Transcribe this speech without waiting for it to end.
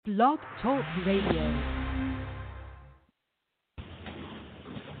Blog Talk Radio.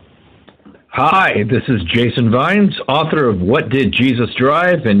 Hi, this is Jason Vines, author of What Did Jesus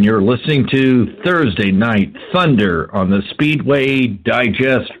Drive, and you're listening to Thursday Night Thunder on the Speedway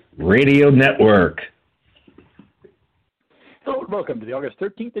Digest Radio Network. Hello and welcome to the August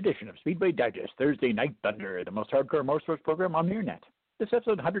 13th edition of Speedway Digest, Thursday Night Thunder, the most hardcore motorsports program on the internet. This is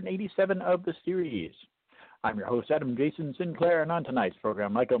episode 187 of the series. I'm your host, Adam Jason Sinclair, and on tonight's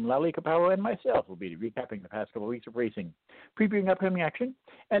program, Mykkal Mulalley-Kapalo and myself will be recapping the past couple of weeks of racing, previewing upcoming action,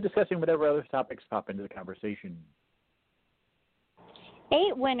 and discussing whatever other topics pop into the conversation.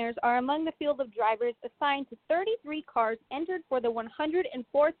 8 winners are among the field of drivers assigned to 33 cars entered for the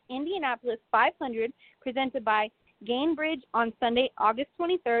 104th Indianapolis 500 presented by Gainbridge on Sunday, August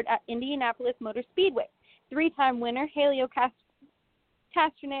 23rd at Indianapolis Motor Speedway. 3-time winner Helio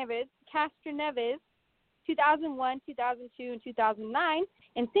Castroneves 2001, 2002, and 2009,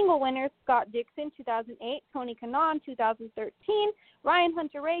 and single winners Scott Dixon 2008, Tony Kanaan 2013, Ryan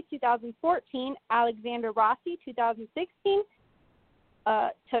Hunter-Reay 2014, Alexander Rossi 2016,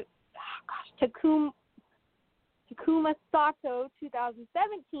 Takuma Sato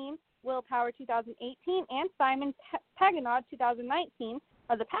 2017, Will Power 2018, and Simon Paganot 2019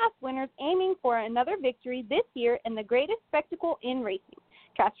 are the past winners aiming for another victory this year in the greatest spectacle in racing.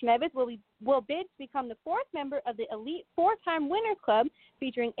 Castroneves will bid to become the 4th member of the Elite 4-time Winners Club,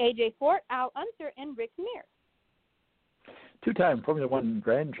 featuring A.J. Fort, Al Unser, and Rick Mears. 2-time Formula One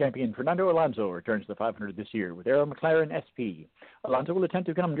Grand Champion Fernando Alonso returns to the 500 this year with Arrow McLaren SP. Alonso will attempt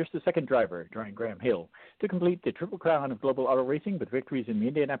to become just the second driver, joining Graham Hill, to complete the triple crown of global auto racing with victories in the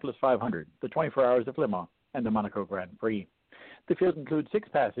Indianapolis 500, the 24 Hours of Le Mans, and the Monaco Grand Prix. The field includes 6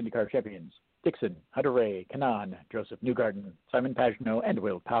 past IndyCar champions: Dixon, Hunter-Reay, Kanaan, Joseph Newgarden, Simon Pagenaud, and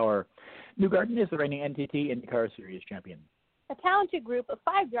Will Power. Newgarden is the reigning NTT IndyCar Series champion. A talented group of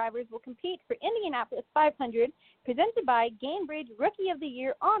 5 drivers will compete for Indianapolis 500, presented by Gainbridge Rookie of the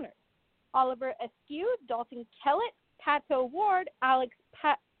Year honors. Oliver Askew, Dalton Kellett, Pato Ward, Alex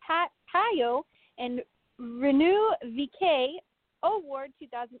Payo, and Renew VK Award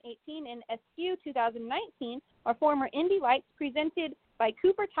 2018 and Askew 2019 are former Indy Lights presented by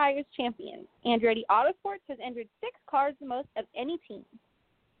Cooper Tires champions. Andretti Autosports has entered 6 cars, the most of any team.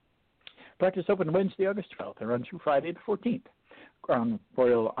 Practice opened Wednesday, August 12th, and runs through Friday the 14th. Crown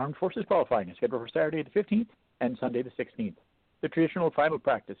Royal Armed Forces qualifying is scheduled for Saturday the 15th and Sunday the 16th. The traditional final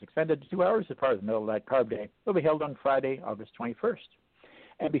practice, extended to 2 hours as part of the Middle of That Carb Day, will be held on Friday, August 21st.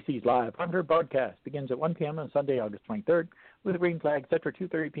 NBC's live 100 broadcast begins at 1 p.m. on Sunday, August 23rd, with a green flag set for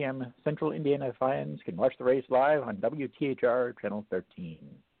 2:30 p.m. Central Indiana fans can watch the race live on WTHR Channel 13.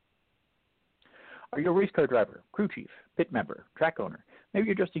 Are you a race car driver, crew chief, pit member, track owner? Maybe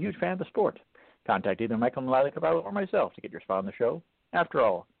you're just a huge fan of the sport. Contact either Mykkal Mulalley-Kapalo or myself to get your spot on the show. After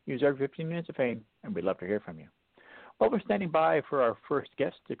all, you deserve 15 minutes of fame, and we'd love to hear from you. While we're standing by for our first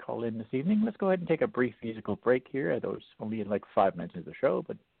guest to call in this evening, let's go ahead and take a brief musical break here. Though it's only like 5 minutes into the show,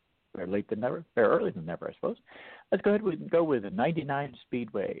 but better late than never, or early than never, I suppose. Let's go ahead and go with 99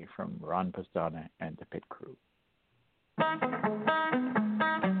 Speedway from Ron Pastana and the pit crew.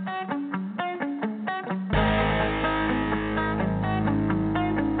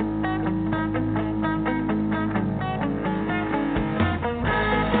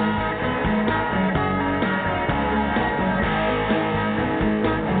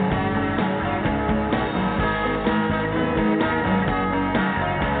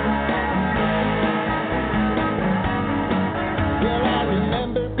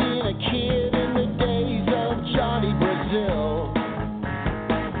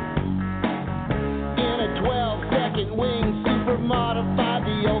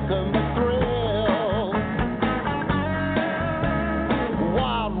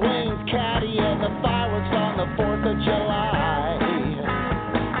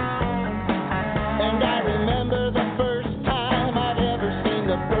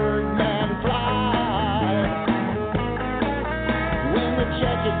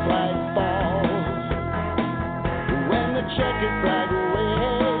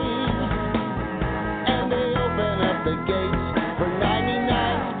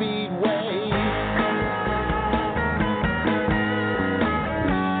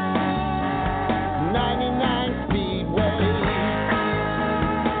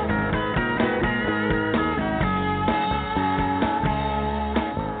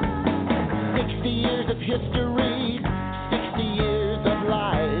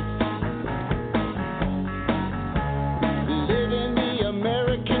 Living the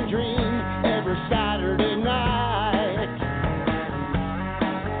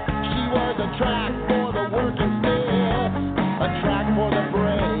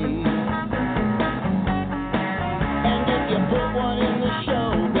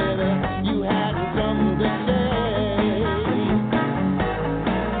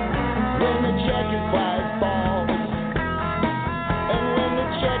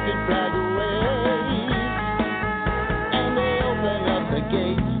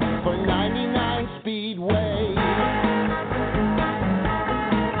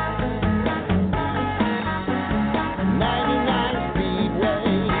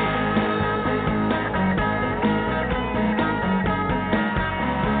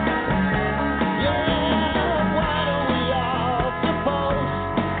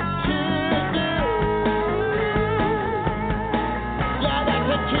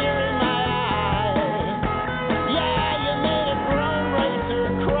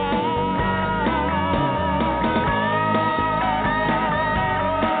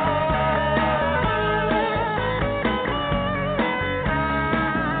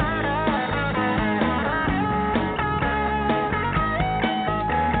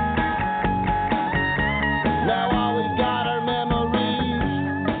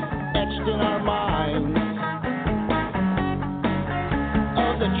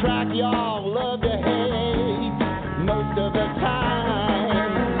track y'all love to hate most of the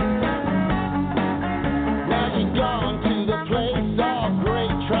time. Now she's gone to the place all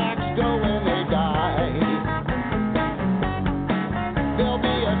great tracks go when they die. There'll be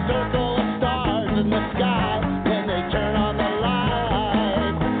a circle of stars in the sky when they turn on the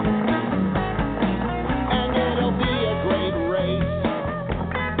lights. And it'll be a great race.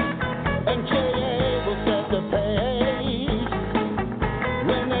 And JA will set the pace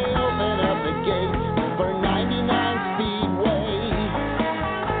when they open up the gates for 99 Speedway.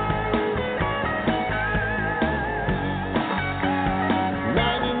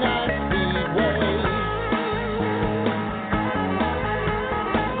 99 Speedway.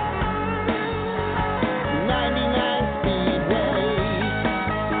 99 Speedway.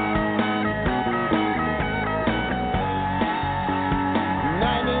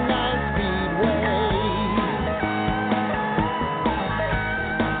 99 Speedway.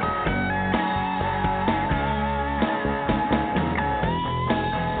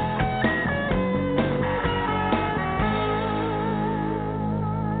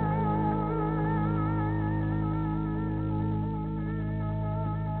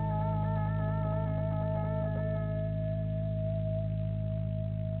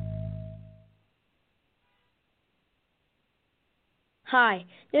 Hi,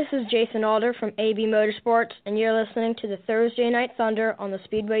 this is Jason Alder from AB Motorsports, and you're listening to the Thursday Night Thunder on the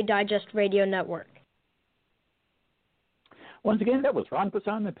Speedway Digest Radio Network. Once again, that was Ron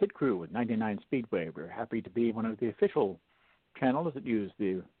Poussin, the pit crew with 99 Speedway. We're happy to be one of the official channels that use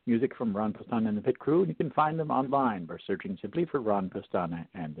the music from Ron Poussin and the pit crew, and you can find them online by searching simply for Ron Poussin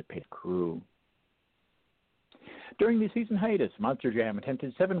and the pit crew. During the season hiatus, Monster Jam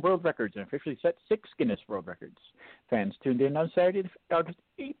attempted 7 world records and officially set 6 Guinness World Records. Fans tuned in on Saturday, August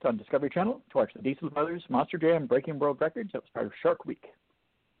 8th on Discovery Channel to watch the Diesel Brothers Monster Jam breaking world records. That was part of Shark Week.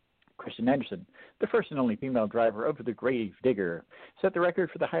 Kristen Anderson, the first and only female driver of the Grave Digger, set the record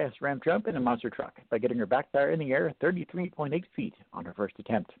for the highest ramp jump in a monster truck by getting her back tire in the air 33.8 feet on her first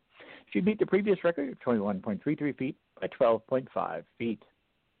attempt. She beat the previous record of 21.33 feet by 12.5 feet.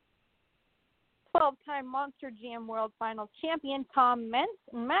 12-time Monster Jam World Finals champion Tom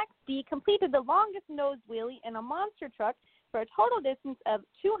Max D completed the longest nose wheelie in a monster truck for a total distance of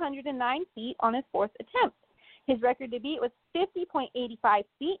 209 feet on his 4th attempt. His record to beat was 50.85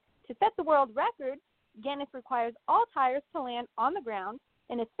 feet. To set the world record, Guinness requires all tires to land on the ground.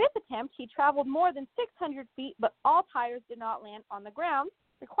 In his 5th attempt, he traveled more than 600 feet, but all tires did not land on the ground,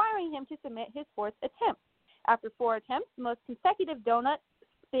 requiring him to submit his 4th attempt. After 4 attempts, the most consecutive donut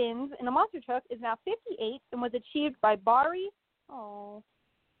spins in a monster truck is now 58 and was achieved by Bari. Oh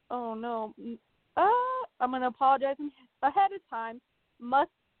no. I'm going to apologize ahead of time.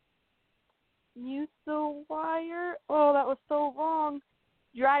 Musawire. Oh, that was so wrong.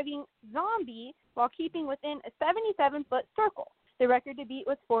 Driving Zombie while keeping within a 77-foot circle. The record to beat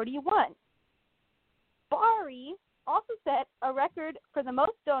was 41. Bari also set a record for the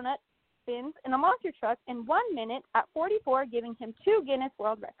most donut spins in a monster truck in 1 minute at 44, giving him 2 Guinness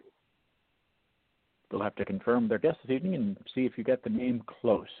World Records. We'll have to confirm their guest this evening and see if you get the name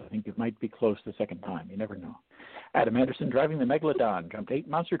close. I think it might be close the second time. You never know. Adam Anderson, driving the Megalodon, jumped 8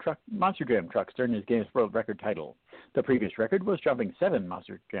 Monster Jam trucks during his Guinness World Record title. The previous record was jumping 7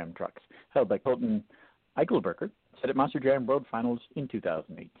 Monster Jam trucks, held by Colton Eichelberger, set at Monster Jam World Finals in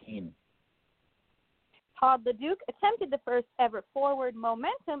 2018. Todd LeDuc attempted the first ever forward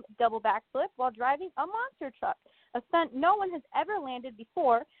momentum double backflip while driving a monster truck, a stunt no one has ever landed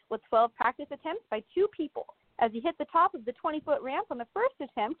before, with 12 practice attempts by 2 people. As he hit the top of the 20-foot ramp on the first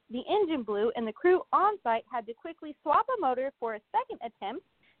attempt, the engine blew and the crew on site had to quickly swap a motor for a second attempt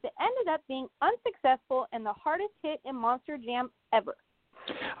that ended up being unsuccessful and the hardest hit in Monster Jam ever.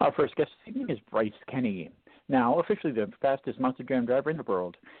 Our first guest this evening is Bryce Kenny. Now officially the fastest Monster Jam driver in the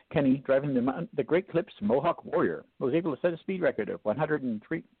world, Kenny, driving the Great Clips Mohawk Warrior, was able to set a speed record of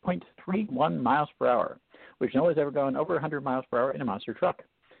 103.31 miles per hour, which no one has ever gone over 100 miles per hour in a monster truck.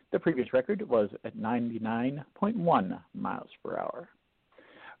 The previous record was at 99.1 miles per hour.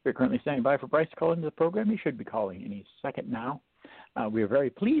 We're currently standing by for Bryce to call into the program. He should be calling any second now. We are very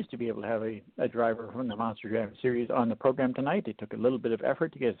pleased to be able to have a driver from the Monster Jam series on the program tonight. It took a little bit of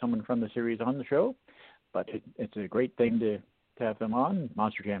effort to get someone from the series on the show, but it's a great thing to have them on.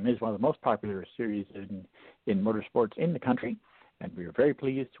 Monster Jam is one of the most popular series in motorsports in the country, and we are very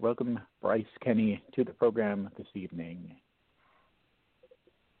pleased to welcome Bryce Kenny to the program this evening.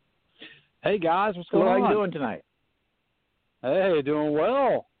 Hey guys, what's going on? How are you doing tonight? Hey, doing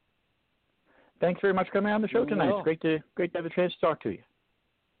well. Thanks very much for coming on the show tonight. It's great to have a chance to talk to you.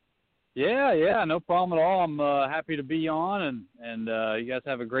 Yeah, no problem at all. I'm happy to be on, and you guys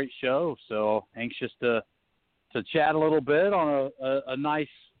have a great show. So anxious to chat a little bit on a nice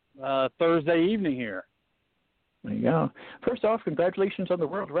Thursday evening here. There you go. First off, congratulations on the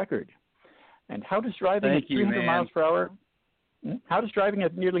world record. And how does driving at 300 miles per hour? How does driving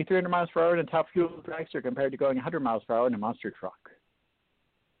at nearly 300 miles per hour in a top fuel dragster compared to going 100 miles per hour in a monster truck?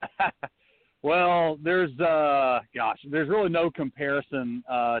 Well, there's really no comparison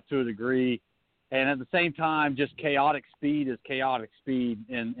to a degree, and at the same time, just chaotic speed is chaotic speed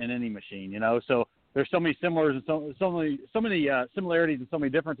in any machine, you know. So there's so many similarities and so many similarities and so many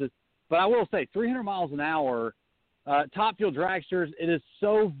differences. But I will say, 300 miles an hour, top fuel dragsters, it is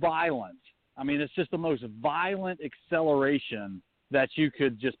so violent. I mean, it's just the most violent acceleration that you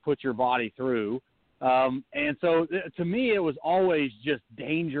could just put your body through. And so to me, it was always just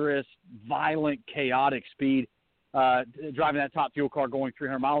dangerous, violent, chaotic speed, driving that top fuel car going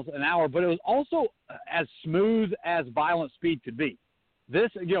 300 miles an hour. But it was also as smooth as violent speed could be.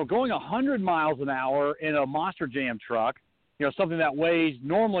 This, going 100 miles an hour in a Monster Jam truck, something that weighs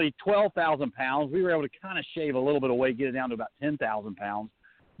normally 12,000 pounds, we were able to kind of shave a little bit of weight, get it down to about 10,000 pounds.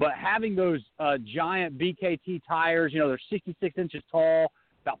 But having those giant BKT tires, they're 66 inches tall,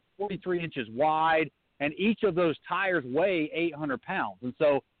 about 43 inches wide, and each of those tires weigh 800 pounds. And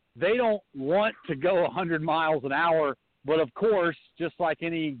so they don't want to go 100 miles an hour, but of course, just like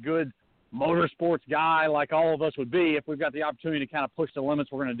any good motorsports guy, like all of us would be, if we've got the opportunity to kind of push the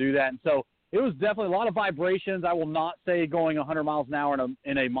limits, we're going to do that. And so it was definitely a lot of vibrations. I will not say going 100 miles an hour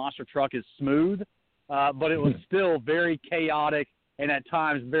in a monster truck is smooth, but it was still very chaotic and at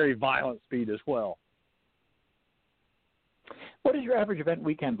times very violent speed as well. What is your average event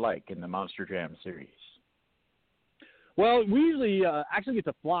weekend like in the Monster Jam series? Well, we usually actually get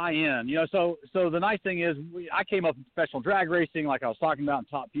to fly in, so the nice thing is I came up in professional drag racing like I was talking about in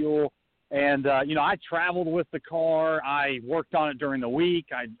Top Fuel, and, I traveled with the car. I worked on it during the week.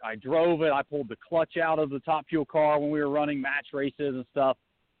 I drove it. I pulled the clutch out of the Top Fuel car when we were running match races and stuff.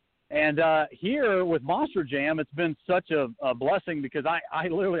 And here with Monster Jam, it's been such a blessing because I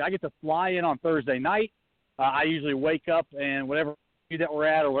literally get to fly in on Thursday night. I usually wake up and whatever that we're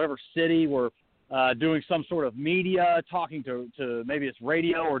at or whatever city we're doing some sort of media, talking to maybe it's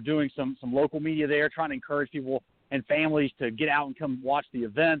radio or doing some local media there, trying to encourage people and families to get out and come watch the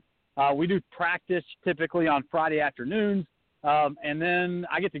event. We do practice typically on Friday afternoons, and then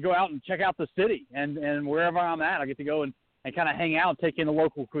I get to go out and check out the city. And wherever I'm at, I get to go and kind of hang out and take in the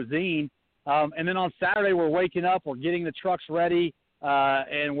local cuisine. And then on Saturday, we're waking up, we're getting the trucks ready,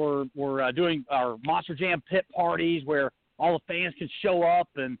 and we're doing our Monster Jam pit parties where all the fans can show up.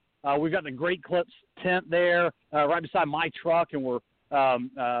 And we've got the Great Clips tent there right beside my truck, and we're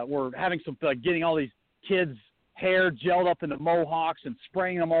having some getting all these kids' hair gelled up into mohawks and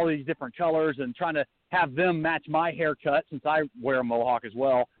spraying them all these different colors and trying to have them match my haircut since I wear a mohawk as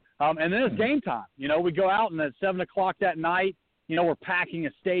well. And then it's game time. We go out, and at 7 o'clock that night, we're packing a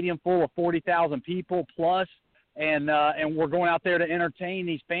stadium full of 40,000 people plus, and we're going out there to entertain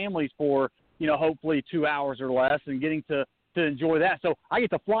these families for, hopefully 2 hours or less and getting to enjoy that. So I get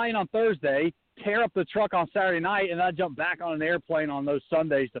to fly in on Thursday, tear up the truck on Saturday night, and I jump back on an airplane on those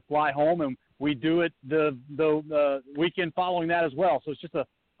Sundays to fly home, and we do it the weekend following that as well. So it's just a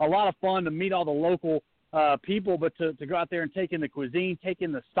lot of fun to meet all the local people, but to go out there and take in the cuisine, take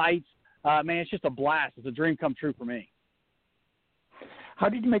in the sights, man, it's just a blast. It's a dream come true for me. How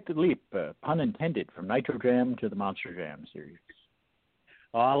did you make the leap, pun intended, from Nitro Jam to the Monster Jam series?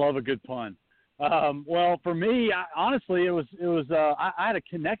 Oh, I love a good pun. Well, for me, honestly, it was I had a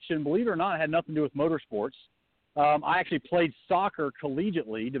connection. Believe it or not, it had nothing to do with motorsports. I actually played soccer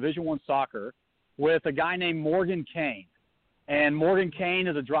collegiately, Division I soccer, with a guy named Morgan Kane. And Morgan Kane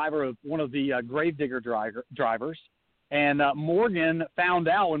is a driver of one of the Gravedigger drivers. And Morgan found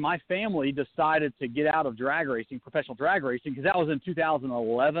out when my family decided to get out of drag racing, professional drag racing, because that was in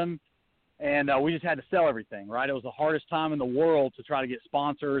 2011. And we just had to sell everything, right? It was the hardest time in the world to try to get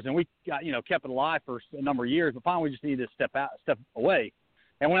sponsors. And we got, kept it alive for a number of years, but finally we just needed to step away.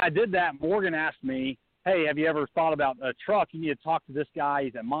 And when I did that, Morgan asked me, hey, have you ever thought about a truck? You need to talk to this guy.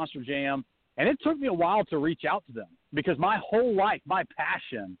 He's at Monster Jam. And it took me a while to reach out to them because my whole life, my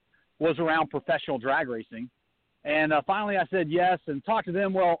passion was around professional drag racing. And finally I said yes and talked to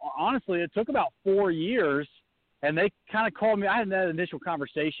them. Well, honestly, it took about 4 years, and they kind of called me. I had that initial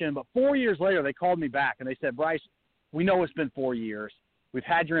conversation, but 4 years later they called me back, and they said, Bryce, we know it's been 4 years. We've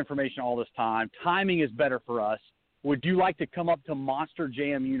had your information all this time. Timing is better for us. Would you like to come up to Monster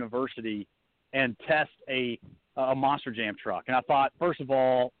Jam University and test a a Monster Jam truck. And I thought, first of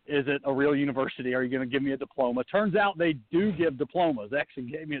all, is it a real university? Are you going to give me a diploma? Turns out they do give diplomas. They actually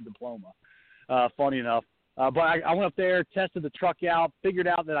gave me a diploma, funny enough. But I went up there, tested the truck out, figured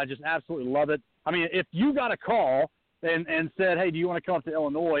out that I just absolutely love it. I mean, if you got a call and said, hey, do you want to come up to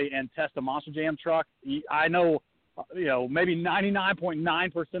Illinois and test a Monster Jam truck? I know, maybe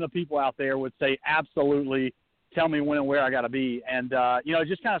 99.9% of people out there would say absolutely, tell me when and where I got to be. And, it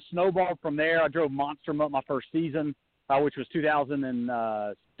just kind of snowballed from there. I drove Monster up my first season, which was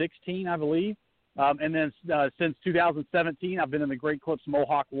 2016, I believe. And then since 2017, I've been in the Great Clips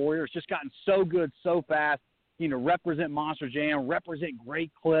Mohawk Warriors. Just gotten so good so fast, represent Monster Jam, represent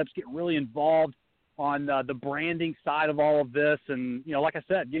Great Clips, get really involved on the branding side of all of this. And, like I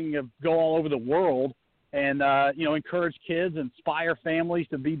said, getting to go all over the world and, encourage kids, inspire families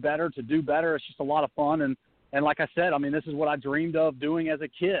to be better, to do better. It's just a lot of fun. And like I said, I mean, this is what I dreamed of doing as a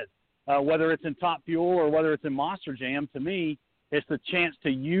kid, whether it's in Top Fuel or whether it's in Monster Jam. To me, it's the chance to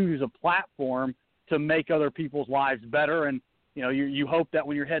use a platform to make other people's lives better. And, you hope that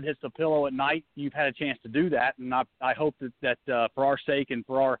when your head hits the pillow at night, you've had a chance to do that. And I hope that for our sake and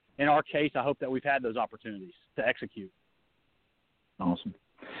in our case, I hope that we've had those opportunities to execute. Awesome.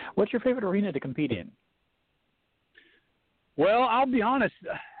 What's your favorite arena to compete in? Well, I'll be honest.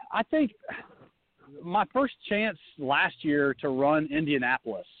 I think my first chance last year to run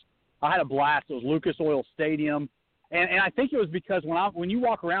Indianapolis, I had a blast. It was Lucas Oil Stadium. And I think it was because when you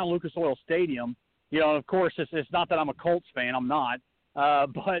walk around Lucas Oil Stadium, of course, it's not that I'm a Colts fan. I'm not.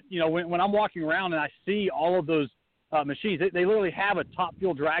 But, when I'm walking around and I see all of those machines, they literally have a Top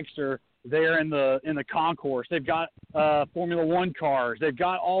Fuel dragster there in the concourse. They've got Formula One cars. They've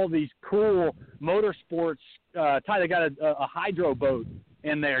got all these cool motorsports. They got a hydro boat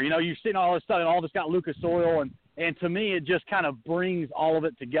in there. You've seen all this stuff, and all of it's got Lucas Oil. And to me, it just kind of brings all of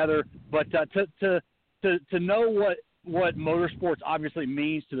it together. But to know what motorsports obviously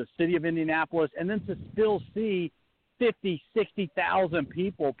means to the city of Indianapolis, and then to still see 50, 60,000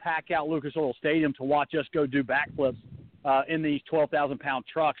 people pack out Lucas Oil Stadium to watch us go do backflips in these 12,000-pound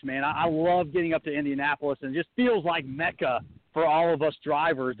trucks, man. I love getting up to Indianapolis, and it just feels like Mecca for all of us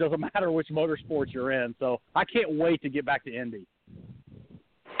drivers. Doesn't matter which motorsports you're in. So I can't wait to get back to Indy.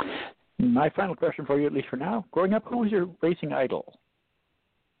 My final question for you, at least for now. Growing up, who was your racing idol?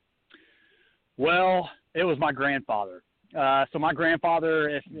 Well, it was my grandfather. So my grandfather,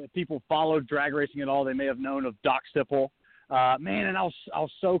 if people followed drag racing at all, they may have known of Doc Sipple. And I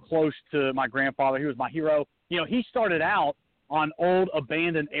was so close to my grandfather. He was my hero. He started out on old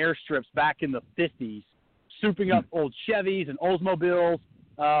abandoned airstrips back in the 50s, souping up old Chevys and Oldsmobiles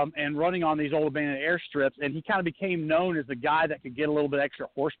and running on these old abandoned airstrips. And he kind of became known as the guy that could get a little bit extra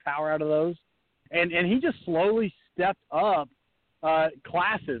horsepower out of those. And he just slowly stepped up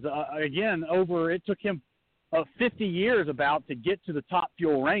classes. It took him 50 years about to get to the Top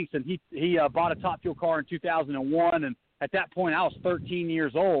Fuel ranks. And he bought a Top Fuel car in 2001. And at that point, I was 13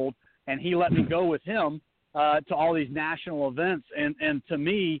 years old, and he let me go with him to all these national events. And to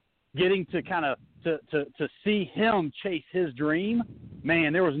me, getting to kind of to see him chase his dream,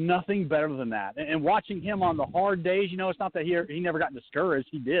 man, there was nothing better than that. And watching him on the hard days, it's not that he never got discouraged.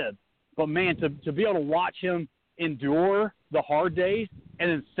 He did. But, man, to be able to watch him endure the hard days and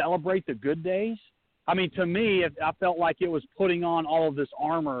then celebrate the good days, I mean, to me, I felt like it was putting on all of this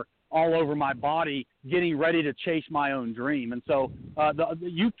armor all over my body, getting ready to chase my own dream. And so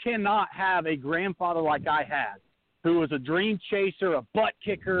you cannot have a grandfather like I had, who was a dream chaser, a butt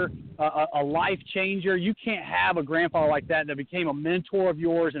kicker, a life changer. You can't have a grandfather like that became a mentor of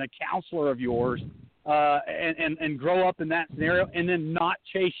yours and a counselor of yours and grow up in that scenario and then not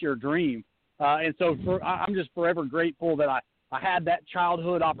chase your dream. And so I'm just forever grateful that I had that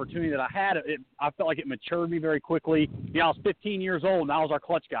childhood opportunity that I had. I felt like it matured me very quickly. I was 15 years old, and I was our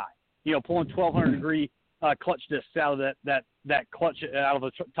clutch guy, pulling 1,200-degree clutch discs out of that clutch out of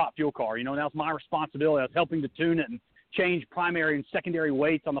a Top Fuel car. And that was my responsibility. I was helping to tune it and change primary and secondary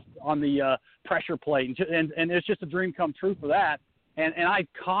weights on the pressure plate. And it's just a dream come true for that. And I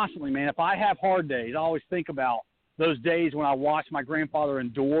constantly, man, if I have hard days, I always think about those days when I watched my grandfather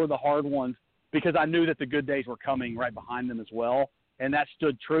endure the hard ones, because I knew that the good days were coming right behind them as well, and that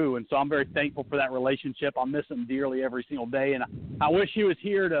stood true. And so I'm very thankful for that relationship. I'll miss him dearly every single day, and I wish he was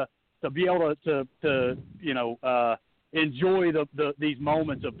here to be able to enjoy these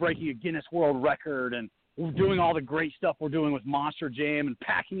moments of breaking a Guinness World Record and doing all the great stuff we're doing with Monster Jam and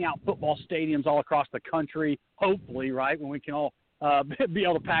packing out football stadiums all across the country, hopefully, right, when we can all be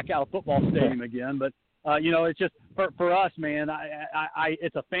able to pack out a football stadium again. But, it's just for us, man,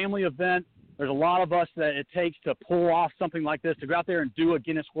 it's a family event. There's a lot of us that it takes to pull off something like this, to go out there and do a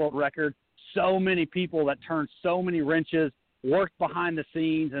Guinness World Record. so many people that turned so many wrenches, worked behind the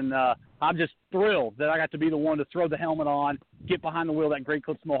scenes, and I'm just thrilled that I got to be the one to throw the helmet on, get behind the wheel of that Great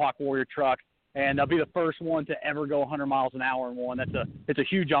Clips Mohawk Warrior truck, and be the first one to ever go 100 miles an hour in one. It's a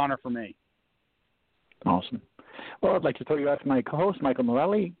huge honor for me. Awesome. Well, I'd like to throw you out to my co-host, Mykkal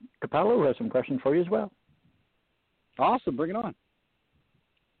Mulalley-Kapalo, who has some questions for you as well. Awesome. Bring it on.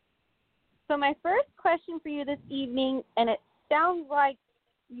 So my first question for you this evening, and it sounds like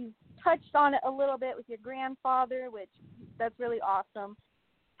you touched on it a little bit with your grandfather, which that's really awesome.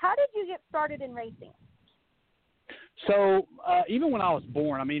 How did you get started in racing? So even when I was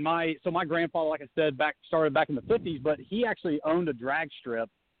born, I mean, my grandfather, like I said, started back in the 50s, but he actually owned a drag strip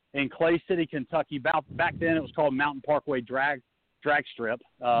in Clay City, Kentucky. Back then it was called Mountain Parkway Drag Strip,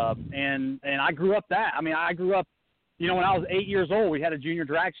 and I grew up that. I mean, I grew up, when I was 8 years old, we had a junior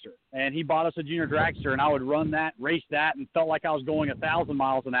dragster, and he bought us a junior dragster, and I would run that, race that, and felt like I was going 1,000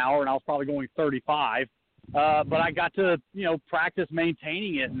 miles an hour, and I was probably going 35. But I got to, practice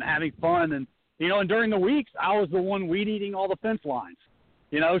maintaining it and having fun, and and during the weeks, I was the one weed eating all the fence lines,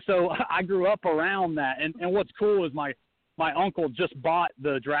 so I grew up around that. And what's cool is my uncle just bought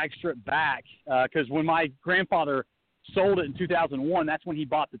the drag strip back because when my grandfather sold it in 2001, that's when he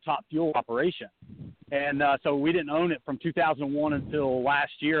bought the Top Fuel operation. And so we didn't own it from 2001 until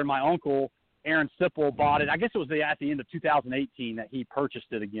last year. And my uncle, Aaron Sipple, bought it. I guess it was at the end of 2018 that he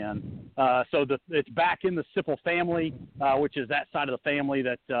purchased it again. So it's back in the Sipple family, which is that side of the family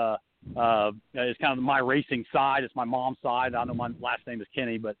that is kind of my racing side. It's my mom's side. I know my last name is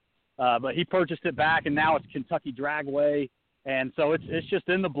Kenny, but he purchased it back, and now it's Kentucky Dragway. And so it's just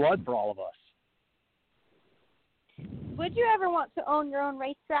in the blood for all of us. Would you ever want to own your own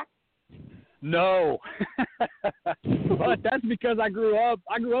racetrack? No, but that's because I grew up,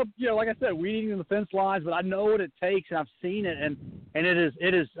 like I said, weed eating the fence lines, but I know what it takes, and I've seen it, and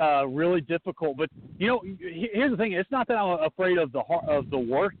it is really difficult. But here's the thing: it's not that I'm afraid of the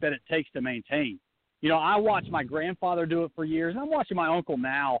work that it takes to maintain. I watched my grandfather do it for years, and I'm watching my uncle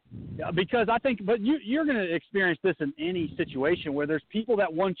now, because I think. But you're going to experience this in any situation where there's people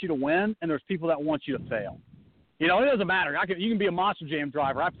that want you to win, and there's people that want you to fail. It doesn't matter. You can be a Monster Jam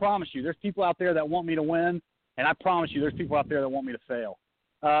driver. I promise you, there's people out there that want me to win, and I promise you, there's people out there that want me to fail.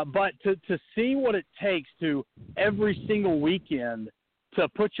 But to see what it takes to every single weekend to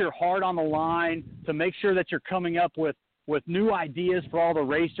put your heart on the line, to make sure that you're coming up with new ideas for all the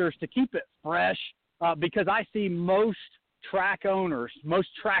racers, to keep it fresh, because I see most track owners, most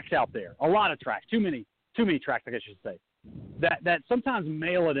tracks out there, a lot of tracks, too many tracks, I guess you should say, that sometimes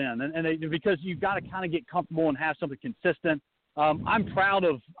mail it in, and because you've got to kind of get comfortable and have something consistent. I'm proud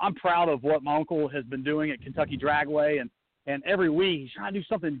of what my uncle has been doing at Kentucky Dragway, and every week he's trying to do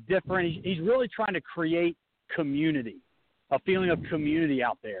something different. He's really trying to create community, a feeling of community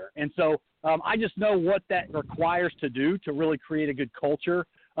out there. And so I just know what that requires to do to really create a good culture.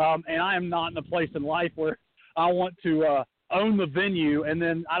 And I am not in a place in life where I want to own the venue, and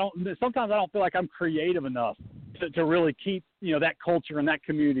then sometimes I don't feel like I'm creative enough to really keep that culture and that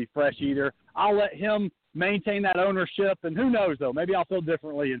community fresh either. I'll let him maintain that ownership, and who knows though, maybe I'll feel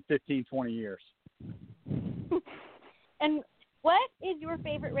differently in 15, 20 years. And what is your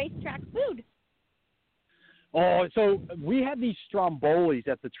favorite racetrack food? Oh, so we had these strombolis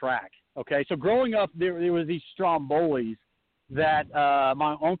at the track. Okay, so growing up, there was these strombolis that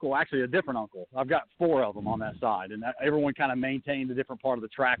my uncle, actually a different uncle, I've got 4 of them on that side, and everyone kind of maintained a different part of the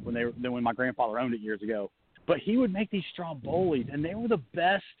track when my grandfather owned it years ago. But he would make these strombolis, and they were the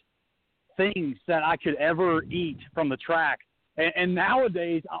best things that I could ever eat from the track. And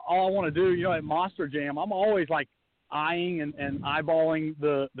nowadays, all I want to do, at Monster Jam, I'm always like eyeing and eyeballing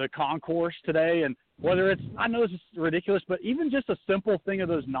the concourse today. And whether it's, I know this is ridiculous, but even just a simple thing of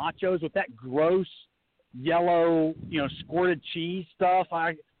those nachos with that gross yellow, squirted cheese stuff,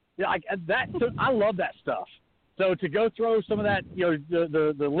 I love that stuff. So to go throw some of that,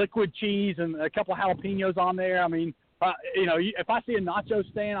 the liquid cheese and a couple of jalapenos on there, I mean, if I see a nacho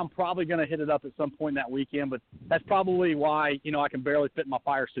stand, I'm probably going to hit it up at some point that weekend. But that's probably why, I can barely fit in my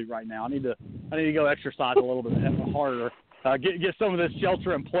fire suit right now. I need to go exercise a little bit harder, get some of this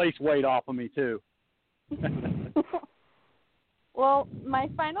shelter-in-place weight off of me too. Well, my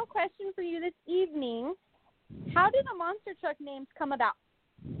final question for you this evening: how do the monster truck names come about?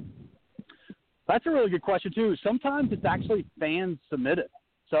 That's a really good question, too. Sometimes it's actually fan submitted.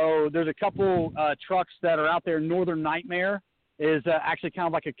 So there's a couple trucks that are out there. Northern Nightmare is actually kind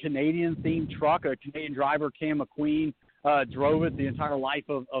of like a Canadian-themed truck. A Canadian driver, Cam McQueen, drove it the entire life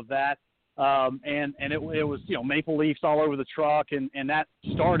of that. And it was, maple leaves all over the truck, and that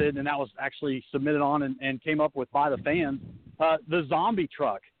started, and that was actually submitted on and came up with by the fans. The zombie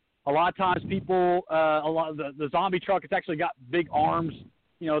truck a lot of times people, a lot of the zombie truck, it's actually got big arms,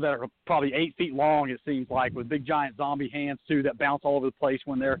 that are probably 8 feet long, it seems like, with big giant zombie hands too that bounce all over the place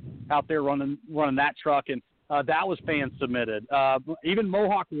when they're out there running that truck. And that was fan submitted. Even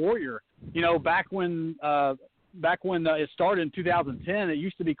Mohawk Warrior, back when it started in 2010, it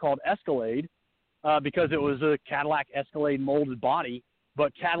used to be called Escalade because it was a Cadillac Escalade molded body.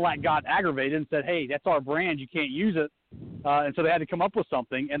 But Cadillac got aggravated and said, "Hey, that's our brand. You can't use it." And so they had to come up with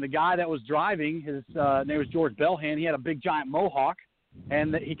something. And the guy that was driving, his name was George Bellhand. He had a big giant mohawk,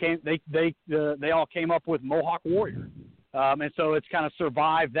 and they all came up with Mohawk Warrior. And so it's kind of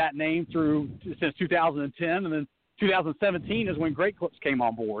survived that name since 2010, and then 2017 is when Great Clips came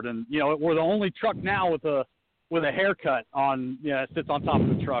on board. And we're the only truck now with a haircut on, it sits on top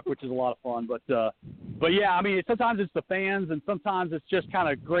of the truck, which is a lot of fun. But yeah, I mean, sometimes it's the fans, and sometimes it's just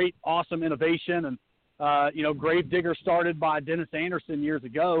kind of great, awesome innovation. And Gravedigger started by Dennis Anderson years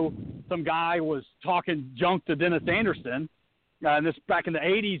ago. Some guy was talking junk to Dennis Anderson, and this back in the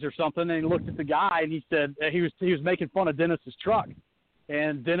 80s or something, and he looked at the guy and he said he was making fun of Dennis's truck.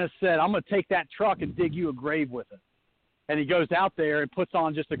 And Dennis said, "I'm going to take that truck and dig you a grave with it." And he goes out there and puts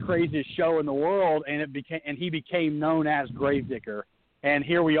on just the craziest show in the world, and he became known as Gravedigger. And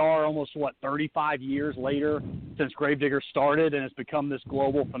here we are, almost 35 years later since Gravedigger started, and it's become this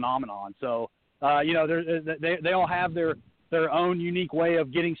global phenomenon. So, they all have their own unique way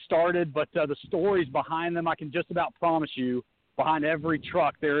of getting started, but the stories behind them, I can just about promise you, behind every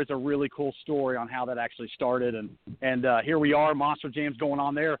truck there is a really cool story on how that actually started. And here we are, Monster Jam's going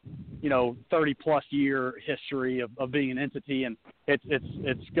on there, 30-plus year history of being an entity, and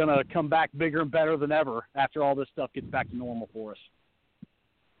it's going to come back bigger and better than ever after all this stuff gets back to normal for us.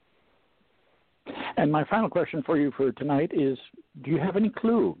 And my final question for you for tonight is, do you have any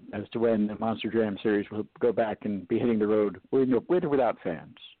clue as to when the Monster Jam series will go back and be hitting the road with or without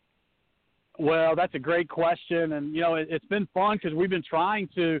fans? Well, that's a great question, and it's been fun because we've been trying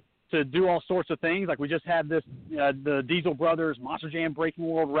to do all sorts of things. Like we just had this the Diesel Brothers Monster Jam breaking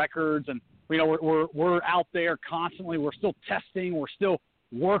world records, and we're out there constantly. We're still testing, we're still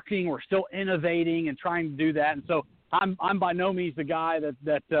working, we're still innovating and trying to do that. And so I'm by no means the guy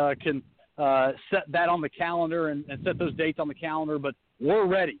that can set that on the calendar and set those dates on the calendar, but we're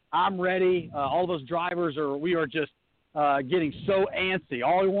ready. I'm ready. All those drivers we are just getting so antsy.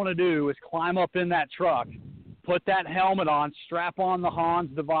 All we want to do is climb up in that truck, put that helmet on, strap on the Hans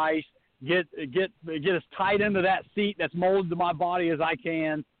device, get as tight into that seat that's molded to my body as I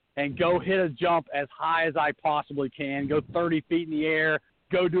can, and go hit a jump as high as I possibly can, go 30 feet in the air,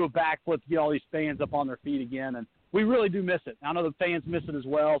 go do a backflip to get all these fans up on their feet again. And we really do miss it. I know the fans miss it as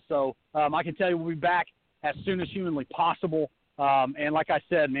well. So I can tell you we'll be back as soon as humanly possible. And like I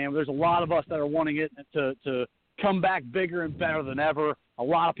said, man, there's a lot of us that are wanting it to come back bigger and better than ever. A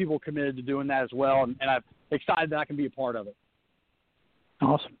lot of people committed to doing that as well, and I'm excited that I can be a part of it.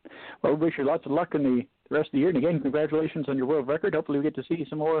 Awesome. Well, we wish you lots of luck in the rest of the year. And again, congratulations on your world record. Hopefully we get to see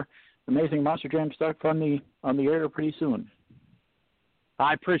some more amazing Monster Jam stuff on the air pretty soon.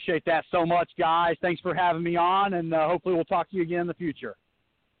 I appreciate that so much, guys. Thanks for having me on, and hopefully we'll talk to you again in the future.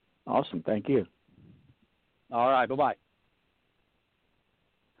 Awesome. Thank you. All right. Bye-bye.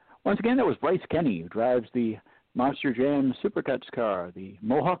 Once again, that was Bryce Kenny, who drives the Monster Jam Supercuts car, the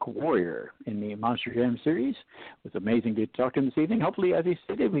Mohawk Warrior, in the Monster Jam series. It was amazing to talk to him this evening. Hopefully, as he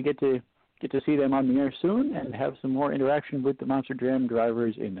stated, we get to see them on the air soon and have some more interaction with the Monster Jam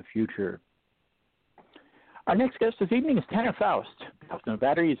drivers in the future. Our next guest this evening is Tanner Foust. Optima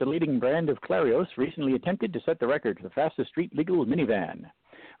Battery is a leading brand of Clarios, recently attempted to set the record for the fastest street-legal minivan.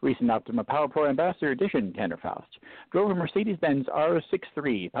 Recent Optima Power Pro Ambassador Edition, Tanner Foust, drove a Mercedes-Benz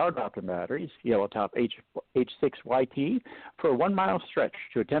R63 powered by Optima batteries, yellow top H6YT, for a 1-mile stretch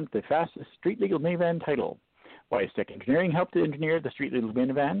to attempt the fastest street-legal minivan title. Tech Engineering helped to engineer the street-legal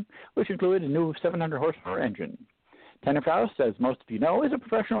minivan, which included a new 700-horsepower engine. Tanner Foust, as most of you know, is a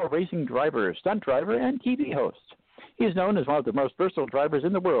professional racing driver, stunt driver, and TV host. He is known as one of the most versatile drivers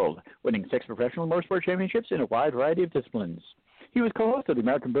in the world, winning 6 professional motorsport championships in a wide variety of disciplines. He was co-host of the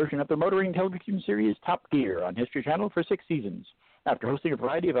American version of the motoring television series Top Gear on History Channel for 6 seasons, after hosting a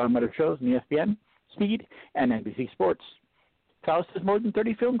variety of automotive shows on ESPN, Speed, and NBC Sports. Foust has more than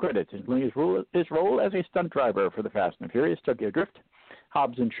 30 film credits, including his role as a stunt driver for the Fast and Furious, Tokyo Drift,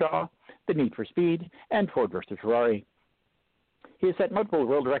 Hobbs and Shaw, The Need for Speed, and Ford vs. Ferrari. He has set multiple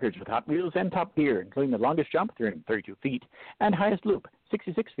world records with Hot Wheels and Top Gear, including the longest jump, 332 feet, and highest loop,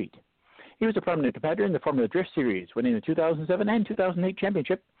 66 feet. He was a prominent competitor in the Formula Drift Series, winning the 2007 and 2008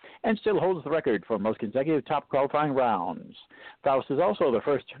 championship, and still holds the record for most consecutive top qualifying rounds. Foust is also the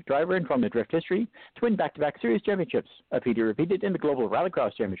first driver in Formula Drift history to win back-to-back series championships, a feat he repeated in the Global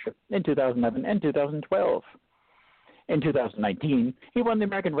Rallycross Championship in 2011 and 2012. In 2019, he won the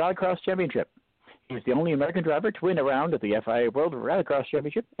American Rallycross Championship. He is the only American driver to win a round at the FIA World Rallycross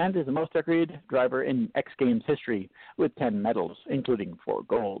Championship and is the most decorated driver in X Games history with 10 medals, including 4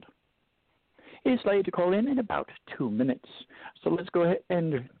 gold. He is slated to call in about 2 minutes. So let's go ahead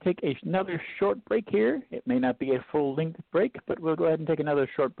and take another short break here. It may not be a full-length break, but we'll go ahead and take another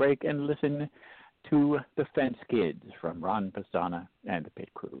short break and listen to the Fence Kids from Ron Pastana and the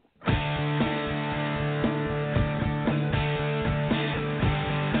pit crew.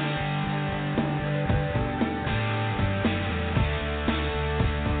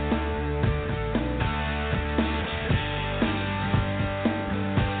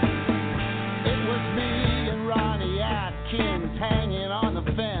 Hanging on the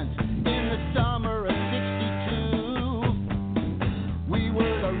fence in the summer of '62. We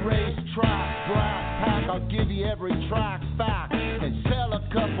were the racetrack brass pack. I'll give you every track fact and sell a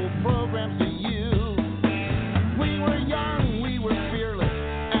couple programs to you. We were young, we were fearless,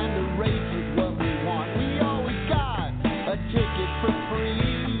 and the race is what we want. We always got a ticket for free.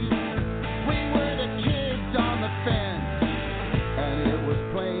 We were the kids on the fence, and it was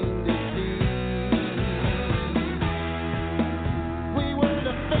plain to see.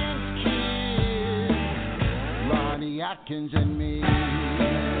 Atkins and me.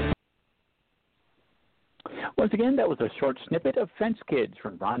 Once again, that was a short snippet of Fence Kids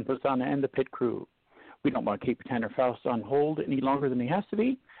from Ron Pastana and the pit crew. We don't want to keep Tanner Foust on hold any longer than he has to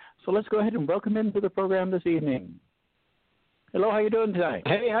be, so let's go ahead and welcome him to the program this evening. Hello, how you doing tonight?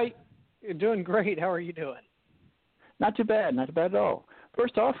 Hey, you're doing great. How are you doing? Not too bad at all.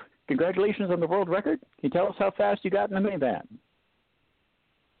 First off, congratulations on the world record. Can you tell us how fast you got in the minivan?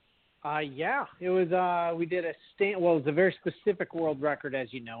 Yeah, it was. We did it was a very specific world record,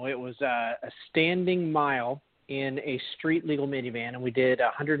 as you know. It was a standing mile in a street legal minivan, and we did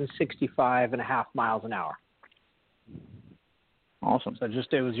 165.5 miles an hour. Awesome. So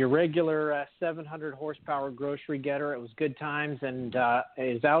it was your regular 700 horsepower grocery getter. It was good times, and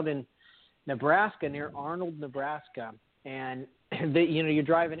it was out in Nebraska, near Arnold, Nebraska, and you're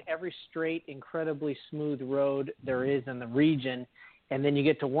driving every straight, incredibly smooth road there is in the region. And then you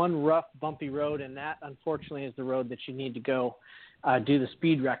get to one rough, bumpy road, and that, unfortunately, is the road that you need to go do the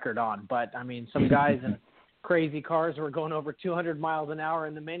speed record on. But, I mean, some guys in crazy cars were going over 200 miles an hour,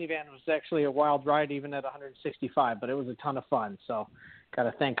 and the minivan was actually a wild ride even at 165, but it was a ton of fun. So got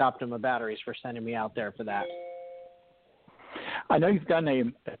to thank Optima batteries for sending me out there for that. I know you've done a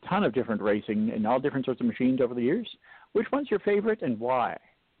ton of different racing in all different sorts of machines over the years. Which one's your favorite and why?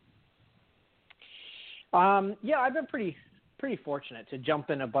 Yeah, I've been pretty fortunate to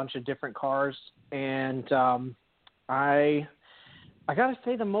jump in a bunch of different cars, and I gotta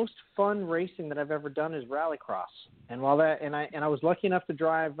say the most fun racing that I've ever done is rallycross. And while I was lucky enough to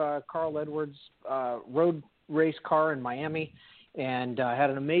drive Carl Edwards' road race car in Miami, and had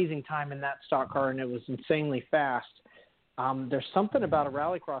an amazing time in that stock car, and it was insanely fast. There's something about a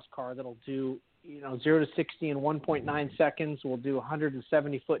rallycross car that'll do 0 to 60 in 1.9 seconds. Will do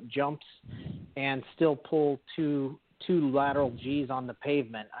 170-foot jumps and still pull two lateral G's on the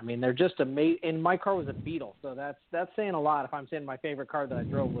pavement. I mean, they're just amazing. And my car was a Beetle, so that's saying a lot. If I'm saying my favorite car that I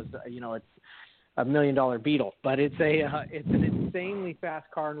drove was, it's a $1 million Beetle, but it's an insanely fast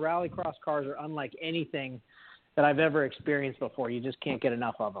car. And rallycross cars are unlike anything that I've ever experienced before. You just can't get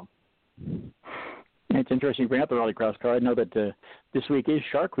enough of them. It's interesting you bring up the rallycross car. I know that this week is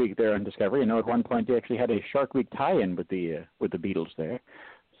Shark Week there on Discovery. I know at one point they actually had a Shark Week tie-in with the Beatles there.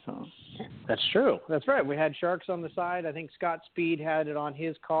 So that's true. That's right. We had sharks on the side. I think Scott Speed had it on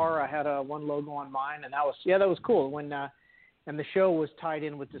his car. I had one logo on mine, and that was cool. When and the show was tied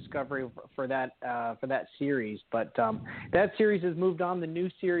in with Discovery for that series. But that series has moved on. The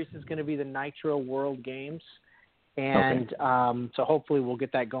new series is going to be the Nitro World Games, and so hopefully we'll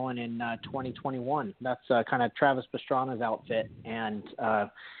get that going in 2021. That's kind of Travis Pastrana's outfit, and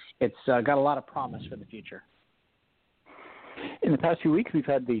it's got a lot of promise for the future. In the past few weeks, we've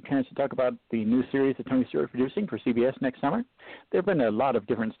had the chance to talk about the new series that Tony Stewart is producing for CBS next summer. There have been a lot of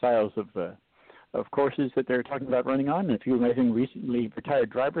different styles of courses that they're talking about running on, and a few amazing recently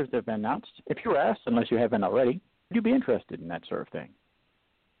retired drivers that have been announced. If you were asked, unless you have been already, would you be interested in that sort of thing?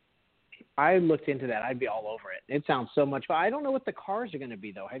 I looked into that. I'd be all over it. It sounds so much fun. I don't know what the cars are going to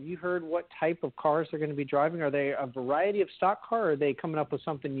be, though. Have you heard what type of cars they're going to be driving? Are they a variety of stock car, or are they coming up with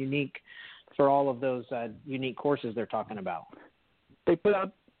something unique for all of those unique courses they're talking about? They put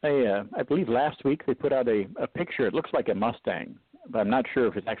out I believe last week they put out a picture. It looks like a Mustang, but I'm not sure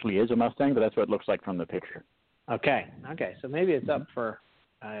if it actually is a Mustang, but that's what it looks like from the picture. Okay. So maybe it's up for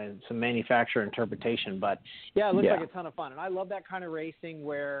some manufacturer interpretation. But, yeah, it looks like a ton of fun. And I love that kind of racing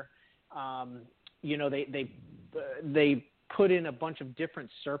where, they put in a bunch of different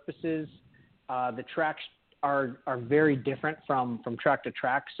surfaces. The tracks are very different from track to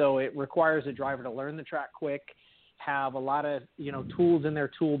track, so it requires a driver to learn the track quick, have a lot of tools in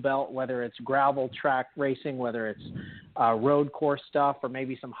their tool belt, whether it's gravel track racing, whether it's road course stuff, or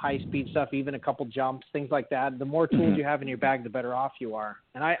maybe some high speed stuff, even a couple jumps, things like that. The more tools you have in your bag, the better off you are.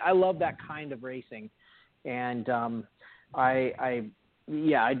 And I love that kind of racing, and I'd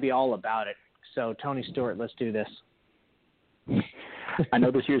be all about it. So Tony Stewart, let's do this. I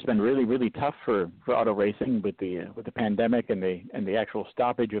know this year's been really, really tough for auto racing with the pandemic and the actual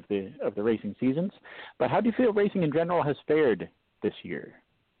stoppage of the racing seasons. But how do you feel racing in general has fared this year?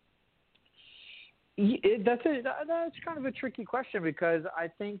 That's kind of a tricky question, because I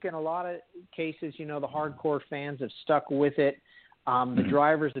think in a lot of cases, the hardcore fans have stuck with it. The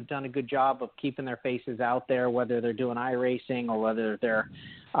drivers have done a good job of keeping their faces out there, whether they're doing iRacing or whether they're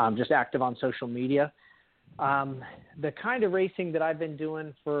just active on social media. The kind of racing that I've been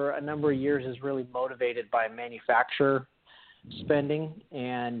doing for a number of years is really motivated by manufacturer spending,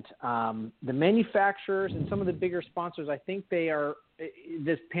 and the manufacturers and some of the bigger sponsors, I think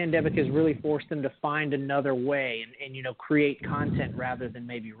this pandemic has really forced them to find another way and create content rather than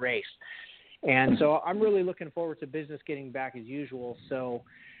maybe race. And so I'm really looking forward to business getting back as usual. So,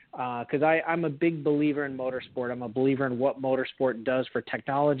 because I'm a big believer in motorsport. I'm a believer in what motorsport does for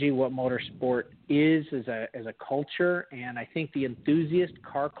technology, what motorsport is as a culture, and I think the enthusiast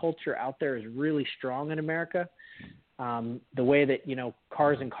car culture out there is really strong in America. The way that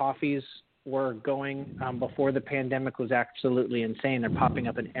cars and coffees were going before the pandemic was absolutely insane. They're popping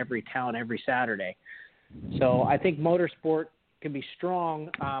up in every town every Saturday. So I think motorsport can be strong.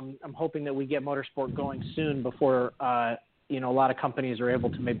 I'm hoping that we get motorsport going soon before a lot of companies are able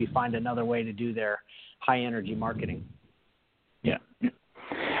to maybe find another way to do their high energy marketing. Yeah.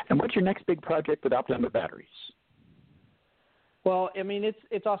 And what's your next big project with Optima batteries? Well, I mean,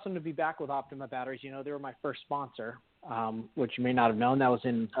 it's awesome to be back with Optima batteries. They were my first sponsor, which you may not have known. That was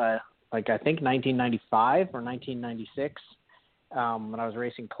in I think 1995 or 1996 when I was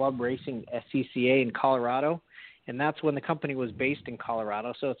racing club racing SCCA in Colorado. And that's when the company was based in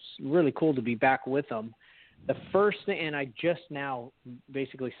Colorado. So it's really cool to be back with them. The first thing, and I just now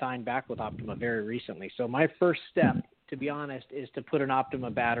basically signed back with Optima very recently. So my first step, to be honest, is to put an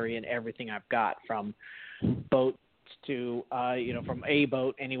Optima battery in everything I've got, from boats to, from a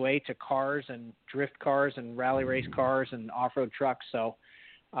boat anyway, to cars and drift cars and rally race cars and off-road trucks. So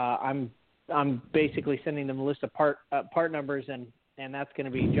I'm basically sending them a list of part numbers, and that's going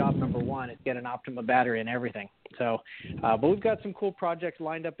to be job number one, is get an Optima battery in everything. So, but we've got some cool projects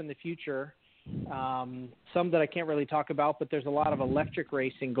lined up in the future. Some that I can't really talk about, but there's a lot of electric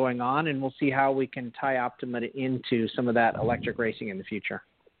racing going on, and we'll see how we can tie Optima into some of that electric racing in the future.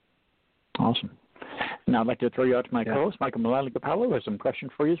 Awesome. Now I'd like to throw you out to my co-host, Mykkal Mulalley-Kapalo, who has some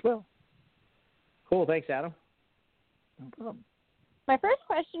questions for you as well. Cool. Thanks, Adam. No problem. My first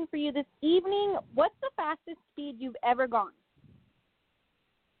question for you this evening, what's the fastest speed you've ever gone?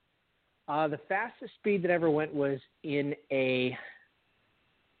 The fastest speed that ever went was in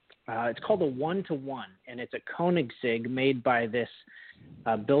it's called a 1-to-1, and it's a Koenigsegg made by this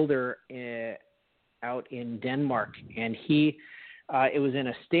builder out in Denmark. And it was in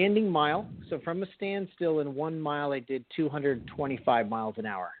a standing mile. So from a standstill in 1 mile, I did 225 miles an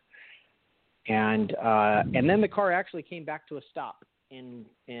hour. And then the car actually came back to a stop in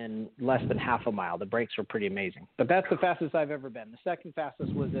less than half a mile. The brakes were pretty amazing. But that's the fastest I've ever been. The second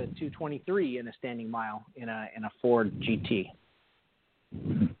fastest was a 223 in a standing mile in a Ford GT.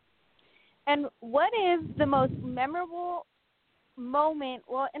 And what is the most memorable moment?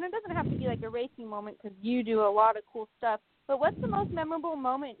 Well, and it doesn't have to be like a racing moment, because you do a lot of cool stuff. But what's the most memorable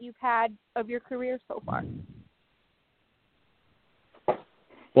moment you've had of your career so far?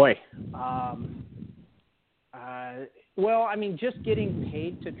 Boy. Well, I mean, just getting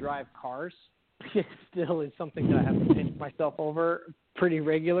paid to drive cars still is something that I have to pinch myself over pretty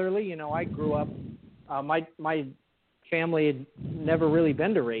regularly. I grew up, my family had never really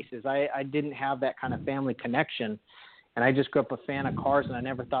been to races. I didn't have that kind of family connection, and I just grew up a fan of cars, and I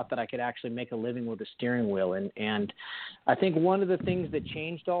never thought that I could actually make a living with a steering wheel. And I think one of the things that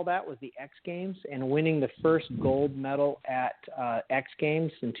changed all that was the X Games, and winning the first gold medal at X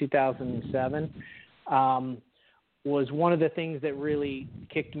Games in 2007. was one of the things that really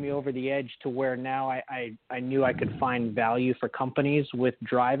kicked me over the edge to where now I knew I could find value for companies with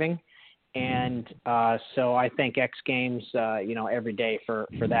driving. And so I thank X Games, every day for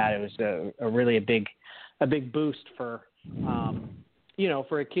that. It was a really a big boost for,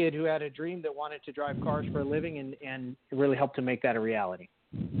 for a kid who had a dream that wanted to drive cars for a living, and it really helped to make that a reality.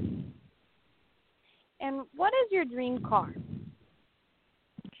 And what is your dream car?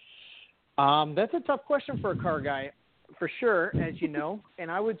 That's a tough question for a car guy, for sure, as you know.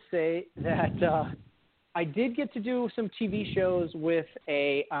 And I would say that I did get to do some TV shows with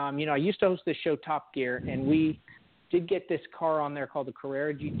I used to host this show Top Gear, and we did get this car on there called the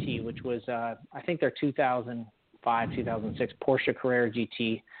Carrera GT, which was, I think their 2005, 2006 Porsche Carrera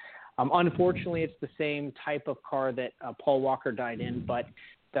GT. Unfortunately, it's the same type of car that Paul Walker died in, but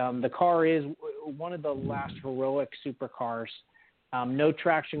the car is one of the last heroic supercars. No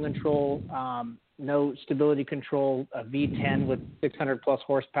traction control, no stability control, a V10 with 600 plus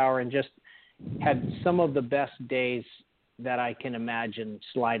horsepower, and just had some of the best days that I can imagine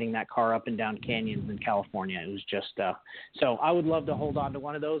sliding that car up and down canyons in California. It was just, so I would love to hold on to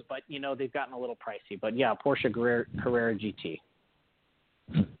one of those, but they've gotten a little pricey. But yeah, Porsche Carrera GT.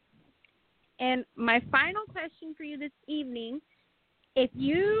 And my final question for you this evening, if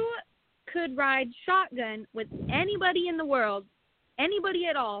you could ride shotgun with anybody in the world, anybody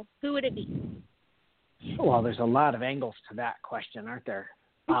at all, who would it be? Well, there's a lot of angles to that question, aren't there?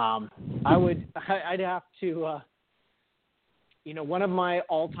 I'd have to, one of my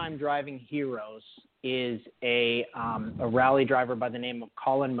all-time driving heroes is a rally driver by the name of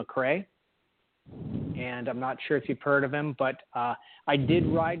Colin McRae. And I'm not sure if you've heard of him, but I did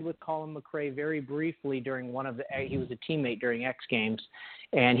ride with Colin McRae very briefly during he was a teammate during X Games,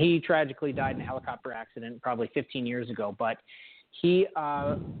 and he tragically died in a helicopter accident probably 15 years ago. But he's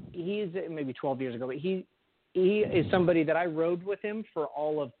maybe 12 years ago, but he is somebody that I rode with him for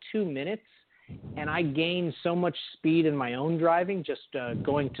all of 2 minutes, and I gained so much speed in my own driving just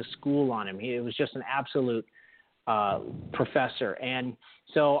going to school on him. It was just an absolute professor. And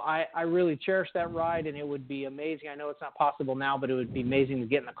so I really cherish that ride, and it would be amazing. I know it's not possible now, but it would be amazing to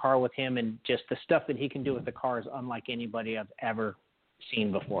get in the car with him, and just the stuff that he can do with the car is unlike anybody I've ever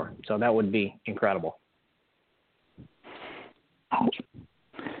seen before. So that would be incredible.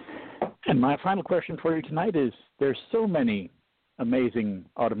 And my final question for you tonight is, there's so many amazing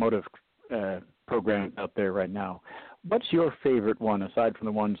automotive programs out there right now. What's your favorite one, aside from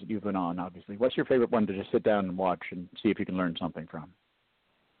the ones that you've been on, obviously? What's your favorite one to just sit down and watch and see if you can learn something from?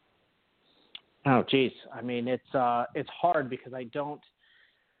 Oh, geez. I mean, it's hard because I don't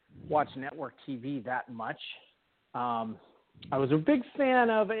watch network TV that much. I was a big fan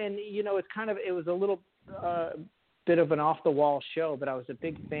of, and it was a little bit of an off-the-wall show, but I was a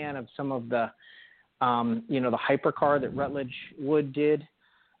big fan of some of the, the hypercar that Rutledge Wood did.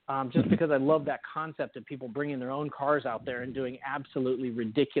 Just because I love that concept of people bringing their own cars out there and doing absolutely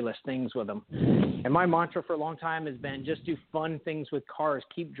ridiculous things with them. And my mantra for a long time has been just do fun things with cars.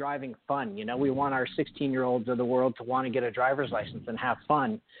 Keep driving fun. We want our 16-year-olds of the world to want to get a driver's license and have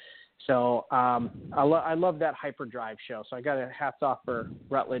fun. So I love that hyperdrive show. So I got a hats off for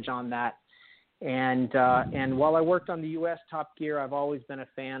Rutledge on that. And while I worked on the U.S. Top Gear, I've always been a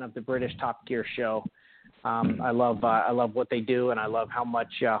fan of the British Top Gear show. I love what they do, and I love how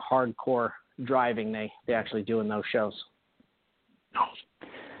much hardcore driving they actually do in those shows.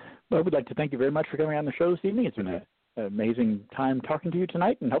 Well, we'd like to thank you very much for coming on the show this evening. It's been an amazing time talking to you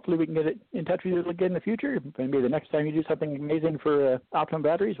tonight, and hopefully we can get in touch with you again in the future. Maybe the next time you do something amazing for Optima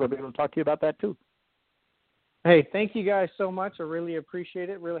batteries, we'll be able to talk to you about that too. Hey, thank you guys so much. I really appreciate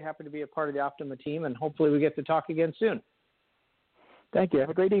it. Really happy to be a part of the Optima team, and hopefully we get to talk again soon. Thank you. Have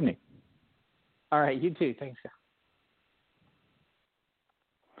a great evening. All right, you too. Thanks.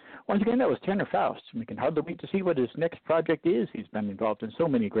 Once again, that was Tanner Foust. We can hardly wait to see what his next project is. He's been involved in so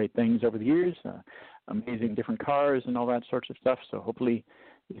many great things over the years, amazing different cars and all that sorts of stuff. So hopefully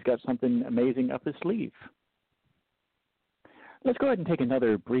he's got something amazing up his sleeve. Let's go ahead and take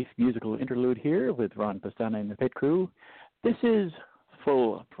another brief musical interlude here with Ron Pastana and the Pit Crew. This is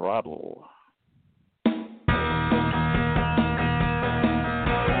Full Throttle.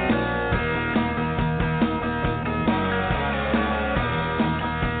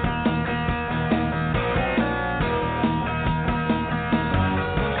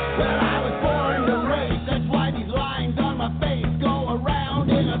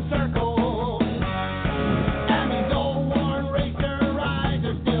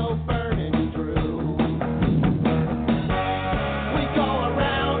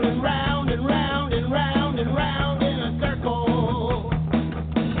 Round and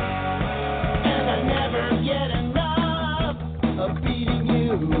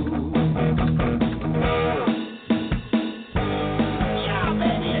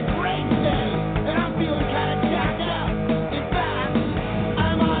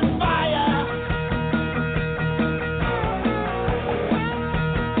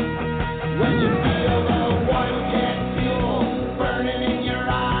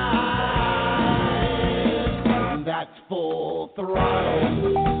full throttle.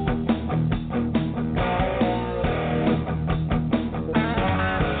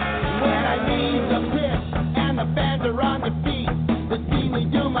 When I leave the pit and the fans are on their feet to see me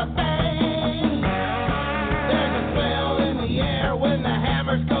do my thing, there's a smell in the air when the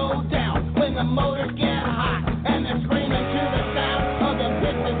hammers go down, when the motors get hot and they're screaming to the sound of them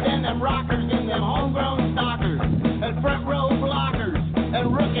pistons and them rockers and them homegrown stalkers and front row blockers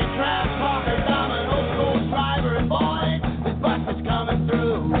and rookie trash talkers. I'm an old school driver and boy, this bus is coming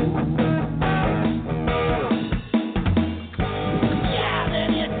through. Yeah,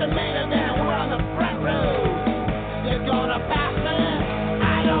 then it's the main event. We're on the front row. They're gonna pass me?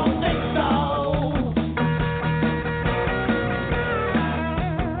 I don't think so.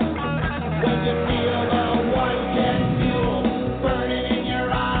 When you feel the 110 fuel burning in your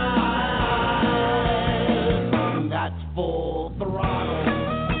eyes, that's full throttle.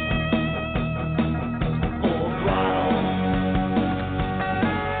 Full throttle.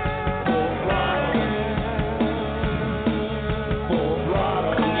 Full throttle. Full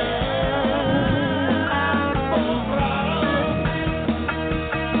throttle. Yeah. Full throttle.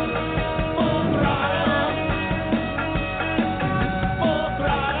 Full throttle. Full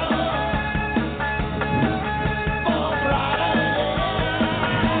throttle. Full throttle.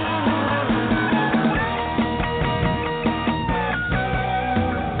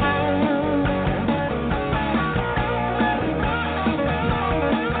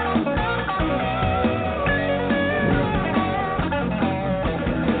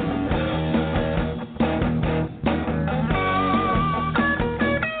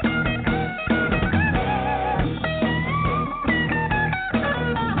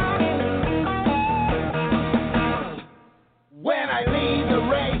 When I leave the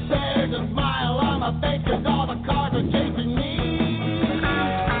race, there's a smile on my face 'cause all the cars are chasing me.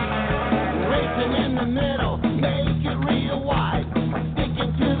 Racing in the middle, make it real wide.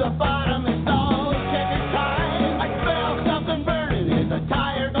 Sticking to the bottom, it's all checker time. I smell something burning, is a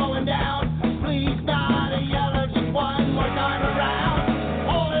tire going down? Please not a yellow, just one more time around.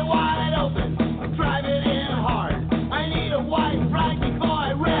 Hold it wide open, drive it in hard. I need a white flag before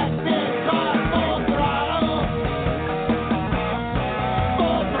I wreck this car. Full throttle.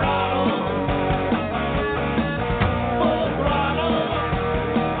 Full throttle. Full throttle.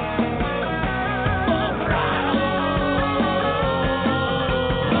 Full throttle.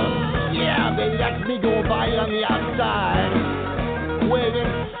 Yeah, baby, that's me going by you on the outside.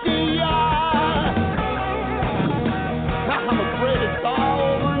 Waving, see ya. I'm afraid it's all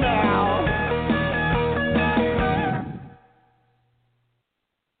over now.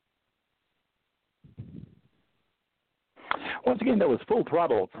 Once again, that was Full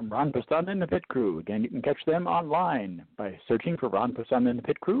Throttle from Ron Pastan and the Pit Crew. Again, you can catch them online by searching for Ron Pastan and the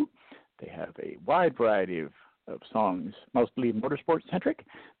Pit Crew. They have a wide variety of songs, mostly motorsports-centric,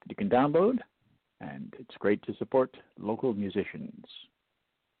 that you can download, and it's great to support local musicians.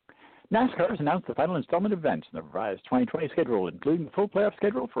 NASCAR has announced the final installment events in the revised 2020 schedule, including the full playoff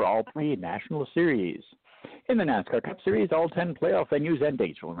schedule for all three national series. In the NASCAR Cup Series, all 10 playoff venues and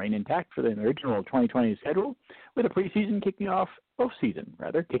dates will remain intact for the original 2020 schedule, with a preseason kicking off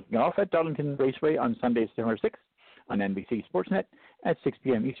at Darlington Raceway on Sunday, September 6th on NBC Sportsnet at 6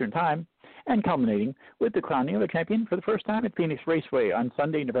 p.m. Eastern Time, and culminating with the crowning of a champion for the first time at Phoenix Raceway on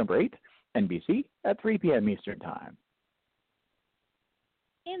Sunday, November 8th, NBC at 3 p.m. Eastern Time.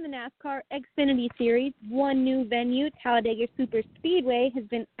 In the NASCAR Xfinity Series, one new venue, Talladega Superspeedway, has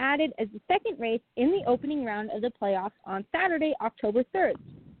been added as the second race in the opening round of the playoffs on Saturday, October 3rd.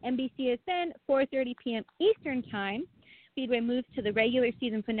 NBCSN, 4:30 p.m. Eastern Time. Speedway moves to the regular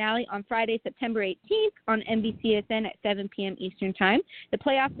season finale on Friday, September 18th on NBCSN at 7 p.m. Eastern Time. The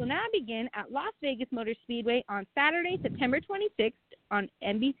playoffs will now begin at Las Vegas Motor Speedway on Saturday, September 26th on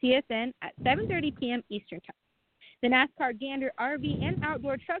NBCSN at 7:30 p.m. Eastern Time. The NASCAR Gander RV and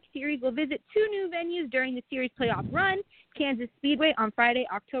Outdoor Truck Series will visit two new venues during the series playoff run, Kansas Speedway on Friday,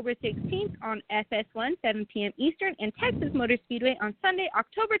 October 16th on FS1, 7 p.m. Eastern, and Texas Motor Speedway on Sunday,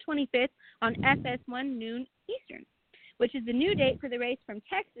 October 25th on FS1, noon Eastern, which is the new date for the race from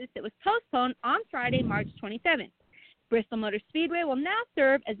Texas that was postponed on Friday, March 27th. Bristol Motor Speedway will now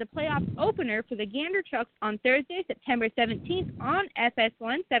serve as the playoff opener for the Gander Trucks on Thursday, September 17th on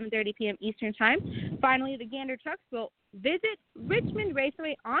FS1, 7:30 p.m. Eastern Time. Finally, the Gander Trucks will visit Richmond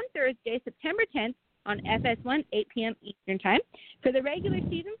Raceway on Thursday, September 10th on FS1, 8 p.m. Eastern Time for the regular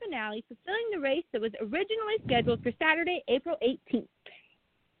season finale, fulfilling the race that was originally scheduled for Saturday, April 18th.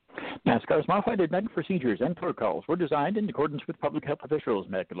 NASCAR's modified amendment procedures and protocols were designed in accordance with public health officials,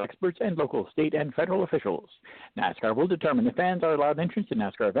 medical experts, and local, state, and federal officials. NASCAR will determine if fans are allowed entrance to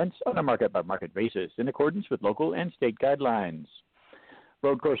NASCAR events on a market-by-market basis in accordance with local and state guidelines.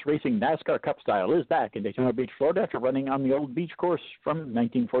 Road course racing NASCAR Cup style is back in Daytona Beach, Florida, after running on the old beach course from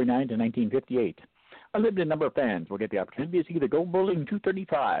 1949 to 1958. A limited number of fans will get the opportunity to see the Gold Bowling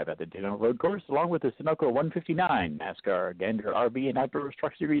 235 at the Daytona Road Course, along with the Sunoco 159 NASCAR Gander RV and Outdoors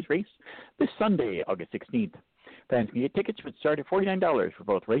Truck Series race this Sunday, August 16th. Fans can get tickets which start at $49 for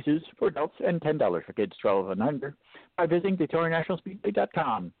both races for adults and $10 for kids 12 and under by visiting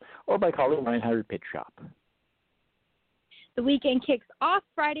DaytonaNationalSpeedway.com or by calling 1-800-PIT-SHOP. The weekend kicks off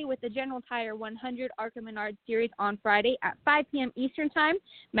Friday with the General Tire 100 ARCA Menard Series on Friday at 5 p.m. Eastern Time,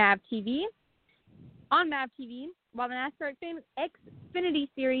 MAV TV. On MAV TV, while the NASCAR Xfinity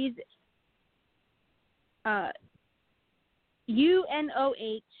Series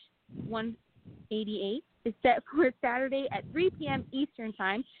UNOH 188 is set for Saturday at 3 p.m. Eastern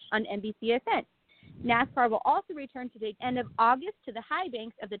Time on NBCSN. NASCAR will also return to the end of August to the high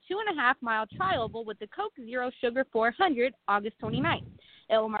banks of the 2.5-mile trioval with the Coke Zero Sugar 400 August 29th.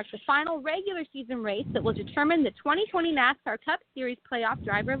 It will mark the final regular season race that will determine the 2020 NASCAR Cup Series playoff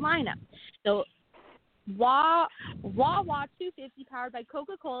driver lineup. So Wawa 250, powered by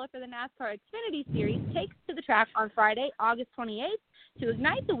Coca-Cola for the NASCAR Xfinity Series, takes to the track on Friday, August 28th. To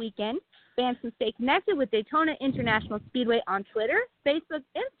ignite the weekend, fans can stay connected with Daytona International Speedway on Twitter, Facebook,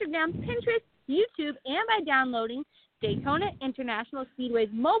 Instagram, Pinterest, YouTube, and by downloading Daytona International Speedway's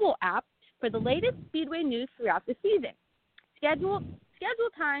mobile app for the latest Speedway news throughout the season. Schedule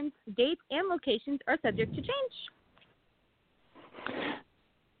times, dates, and locations are subject to change.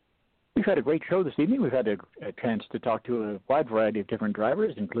 We've had a great show this evening. We've had a chance to talk to a wide variety of different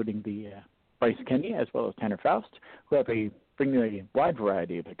drivers, including the Bryce Kenny as well as Tanner Foust, who bring a wide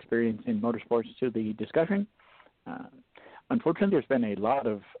variety of experience in motorsports to the discussion. Unfortunately, there's been a lot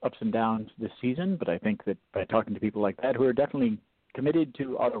of ups and downs this season, but I think that by talking to people like that who are definitely committed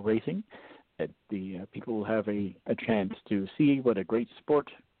to auto racing, that the people will have a chance to see what a great sport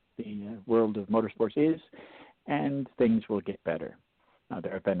the world of motorsports is, and things will get better.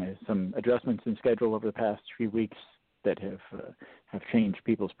 There have been some adjustments in schedule over the past few weeks that have changed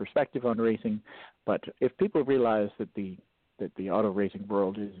people's perspective on racing. But if people realize that the auto racing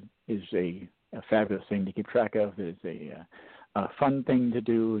world is a fabulous thing to keep track of, is a fun thing to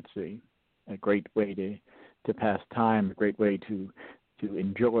do, it's a great way to pass time, a great way to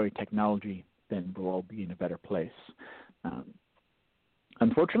enjoy technology, then we'll all be in a better place.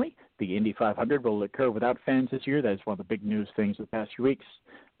 Unfortunately, the Indy 500 will occur without fans this year. That is one of the big news things of the past few weeks.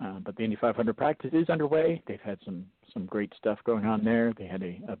 But the Indy 500 practice is underway. They've had some great stuff going on there. They had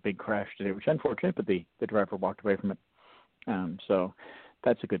a big crash today, which is unfortunate, but the driver walked away from it. So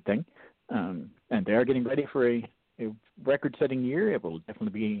that's a good thing. And they are getting ready for a record-setting year. It will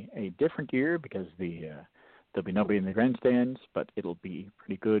definitely be a different year because there'll be nobody in the grandstands, but it'll be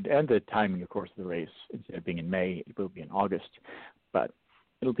pretty good. And the timing, of course, of the race, instead of being in May, it will be in August. But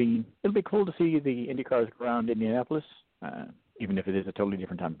it'll be cool to see the Indy cars go around Indianapolis, even if it is a totally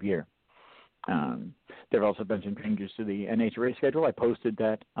different time of year. There have also been some changes to the NHRA schedule. I posted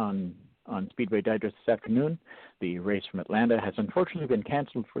that on Speedway Digest this afternoon. The race from Atlanta has unfortunately been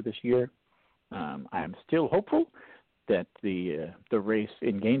canceled for this year. I am still hopeful that the race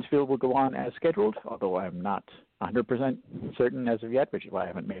in Gainesville will go on as scheduled, although I am not 100% certain as of yet, which is why I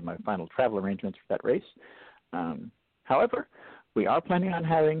haven't made my final travel arrangements for that race. However, we are planning on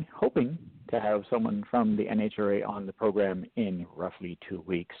hoping to have someone from the NHRA on the program in roughly 2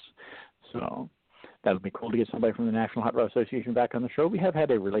 weeks. So that'll be cool to get somebody from the National Hot Rod Association back on the show. We have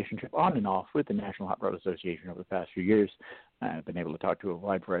had a relationship on and off with the National Hot Rod Association over the past few years. I've been able to talk to a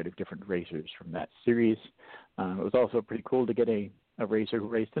wide variety of different racers from that series. It was also pretty cool to get a racer who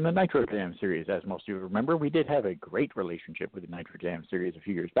raced in the Nitro Jam series. As most of you remember, we did have a great relationship with the Nitro Jam series a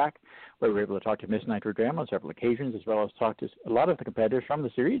few years back, where we were able to talk to Miss Nitro Jam on several occasions, as well as talk to a lot of the competitors from the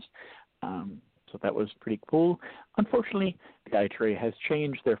series. So that was pretty cool. Unfortunately, the IHRA has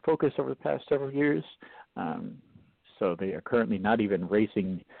changed their focus over the past several years. So they are currently not even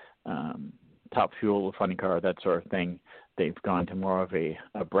racing top fuel, funny car, that sort of thing. They've gone to more of a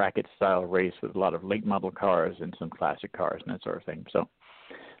bracket-style race with a lot of late model cars and some classic cars and that sort of thing. So,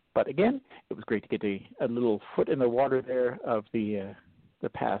 but again, it was great to get a little foot in the water there of the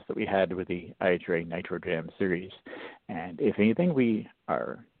past that we had with the IHRA Nitro Jam series. And if anything, we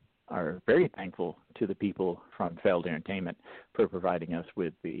are very thankful to the people from Feld Entertainment for providing us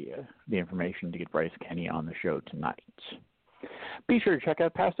with the information to get Bryce Kenny on the show tonight. Be sure to check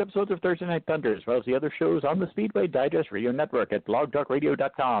out past episodes of Thursday Night Thunder, as well as the other shows on the Speedway Digest Radio Network at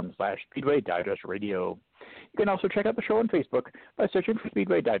blogtalkradio.com/Speedway Digest Radio. You can also check out the show on Facebook by searching for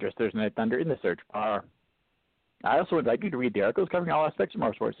Speedway Digest Thursday Night Thunder in the search bar. I also invite you to read the articles covering all aspects of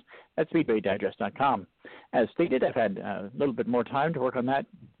motorsports at SpeedwayDigest.com. As stated, I've had a little bit more time to work on that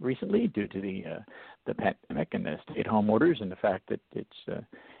recently due to the pandemic and the stay-at-home orders, and the fact that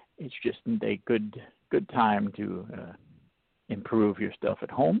it's just a good time to improve your stuff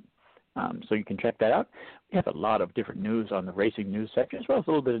at home. So you can check that out. We have a lot of different news on the racing news section, as well as a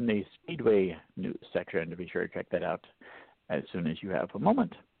little bit in the Speedway news section. To be sure to check that out as soon as you have a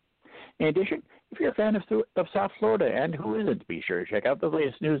moment. In addition, if you're a fan of South Florida, and who isn't, be sure to check out the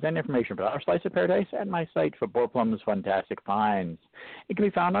latest news and information about our Slice of Paradise at my site for Borplum's Fantastic Finds. It can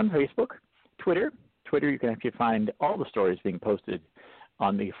be found on Facebook, Twitter. You can actually find all the stories being posted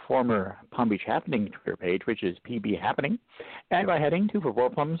on the former Palm Beach Happening Twitter page, which is PB Happening, and by heading to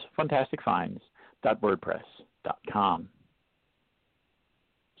Borplum's Fantastic Finds.wordpress.com.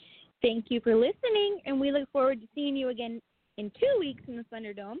 Thank you for listening, and we look forward to seeing you again in 2 weeks in the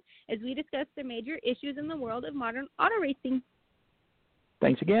Thunderdome as we discuss the major issues in the world of modern auto racing.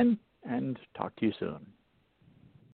 Thanks again, and talk to you soon.